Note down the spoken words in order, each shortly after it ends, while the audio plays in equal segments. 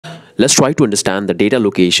Let's try to understand the data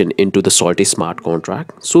location into the Solidity smart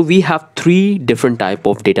contract. So we have three different type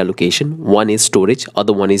of data location. One is storage,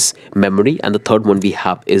 other one is memory, and the third one we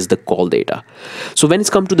have is the call data. So when it's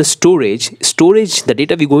come to the storage, the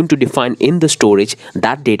data we're going to define in the storage,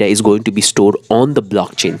 that data is going to be stored on the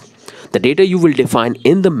blockchain. The data you will define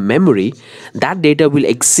in the memory, that data will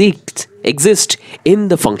exist in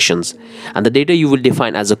the functions, and the data you will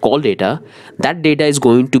define as a call data, that data is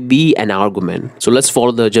going to be an argument. So let's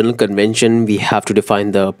follow the general convention. We have to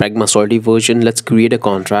define the Pragma Solidity version. Let's create a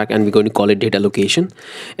contract and we're going to call it data location.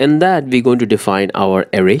 In that we're going to define our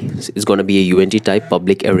array. It's going to be a UNT type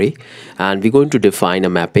public array, and we're going to define a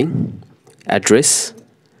mapping address,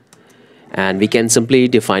 and we can simply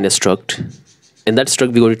define a struct. In that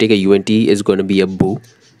struct we're going to take a UNT is going to be a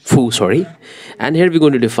foo, sorry, and here we're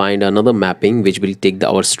going to define another mapping which will take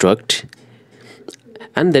our struct,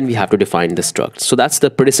 and then we have to define the struct. So that's the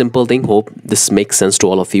pretty simple thing. Hope this makes sense to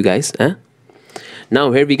all of you guys.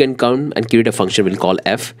 Now here we can come and create a function we'll call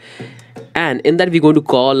f, and in that we're going to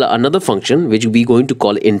call another function which we're going to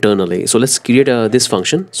call internally. So let's create this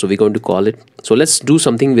function. So we're going to call it, so let's do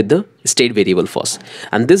something with the state variable first,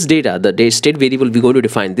 and this data, the state variable we're going to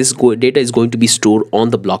define, this data is going to be stored on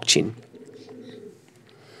the blockchain.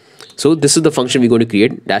 So this is the function we're going to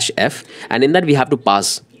create, -f, and in that we have to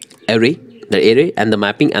pass the array and the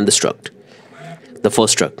mapping and the struct, the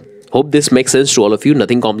first struct. Hope this makes sense to all of you.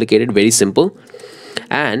 Nothing complicated, very simple.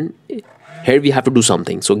 And here we have to do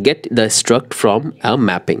something. So get the struct from a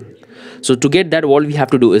mapping. So to get that, all we have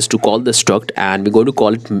to do is to call the struct, and we're going to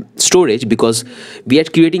call it storage because we are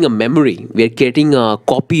creating a memory. We are creating a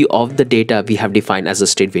copy of the data we have defined as a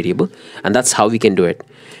state variable, and that's how we can do it.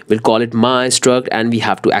 We'll call it my struct, and we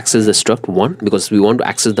have to access the struct 1 because we want to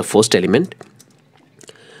access the first element.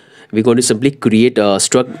 We're going to simply create a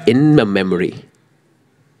struct in a memory.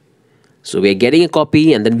 So we are getting a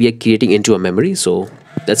copy and then we are creating into a memory. So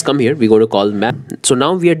let's come here, we're going to call map. So now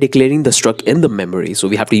we are declaring the struct in the memory, so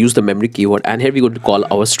we have to use the memory keyword, and here we're going to call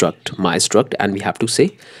our struct my struct, and we have to say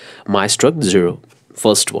my struct 0,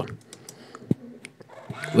 first one.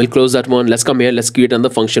 We'll close that one. Let's come here, let's create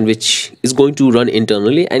another function which is going to run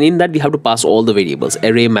internally, and in that we have to pass all the variables,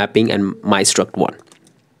 array, mapping, and my struct 1.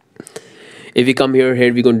 If we come here,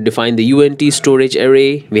 we're going to define the UNT storage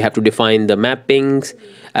array. We have to define the mappings,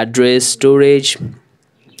 address, storage,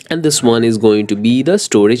 and this one is going to be the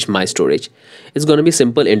storage, my storage. It's going to be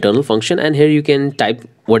simple internal function, and here you can type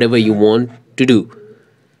whatever you want to do.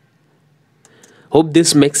 Hope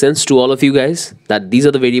this makes sense to all of you guys, that these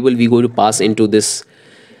are the variables we're going to pass into this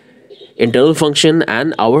internal function,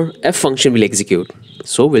 and our f function will execute.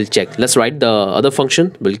 So we'll check. Let's write the other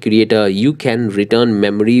function. We'll create a you can return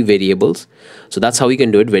memory variables. So that's how we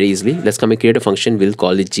can do it very easily. Let's come and create a function. We'll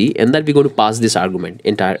call it g, and that we're going to pass this argument,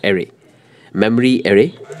 entire array, memory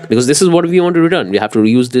array, because this is what we want to return. We have to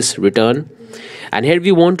use this return, and here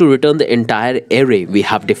we want to return the entire array we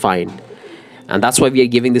have defined, and that's why we are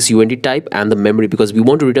giving this UNT type and the memory, because we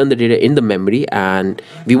want to return the data in the memory and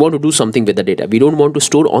we want to do something with the data. We don't want to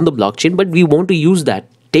store on the blockchain, but we want to use that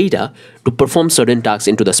data to perform certain tasks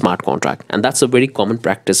into the smart contract, and that's a very common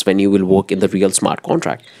practice when you will work in the real smart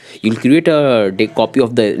contract. You'll create a copy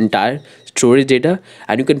of the entire storage data,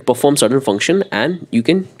 and you can perform certain function and you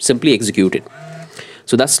can simply execute it.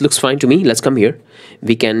 So that looks fine to me. Let's come here,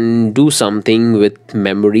 we can do something with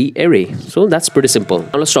memory array. So that's pretty simple.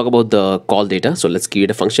 Now let's talk about the call data. So let's create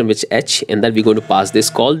a function which h, and that we're going to pass this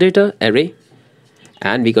call data array,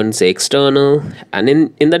 and we can say external, and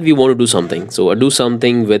in that we want to do something. So do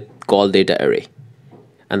something with call data array,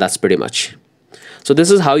 and that's pretty much. So this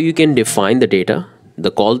is how you can define the data, the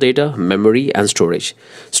call data, memory, and storage.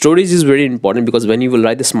 Storage is very important because when you will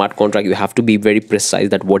write the smart contract, you have to be very precise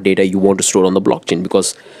that what data you want to store on the blockchain,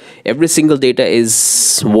 because every single data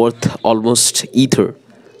is worth almost ether.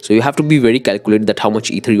 So you have to be very calculated that how much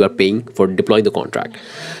ether you are paying for deploying the contract.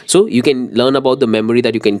 So you can learn about the memory,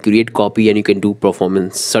 that you can create copy and you can do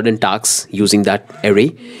performance certain tasks using that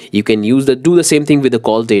array. You can do the same thing with the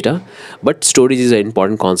call data, but storage is an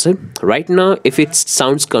important concept. Right now, if it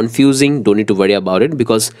sounds confusing, don't need to worry about it,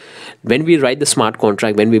 because when we write the smart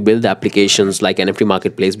contract, when we build the applications like NFT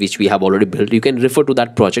marketplace, which we have already built, you can refer to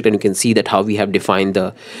that project and you can see that how we have defined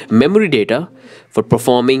the memory data for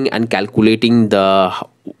performing and calculating the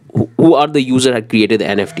who are the user had created the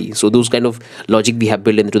NFT. So those kind of logic we have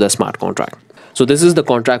built into the smart contract. So this is the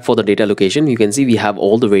contract for the data location. You can see we have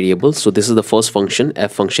all the variables. So this is the first function,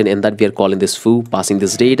 f function, and that we are calling this foo, passing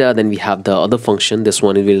this data. Then we have the other function. This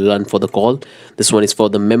one will run for the call. This one is for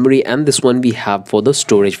the memory, and this one we have for the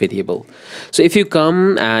storage variable. So if you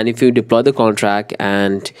come and if you deploy the contract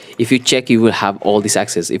and if you check, you will have all this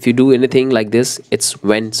access. If you do anything like this, it's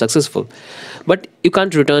when successful. But you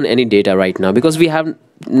can't return any data right now because we have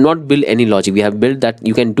not built any logic. We have built that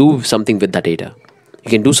you can do something with the data.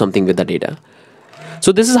 You can do something with the data.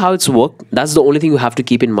 So this is how it's worked. That's the only thing you have to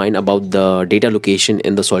keep in mind about the data location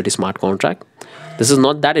in the Solidity smart contract. This is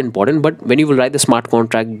not that important, but when you will write the smart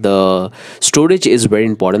contract, the storage is very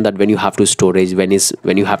important. That when you have to storage, when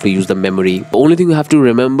you have to use the memory. The only thing you have to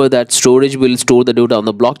remember that storage will store the data on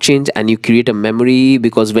the blockchain, and you create a memory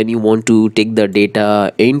because when you want to take the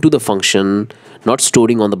data into the function, not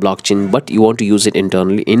storing on the blockchain, but you want to use it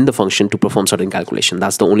internally in the function to perform certain calculation.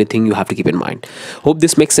 That's the only thing you have to keep in mind. Hope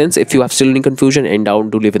this makes sense. If you have still any confusion, and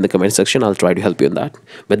down to leave in the comment section. I'll try to help you in that.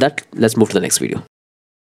 With that, let's move to the next video.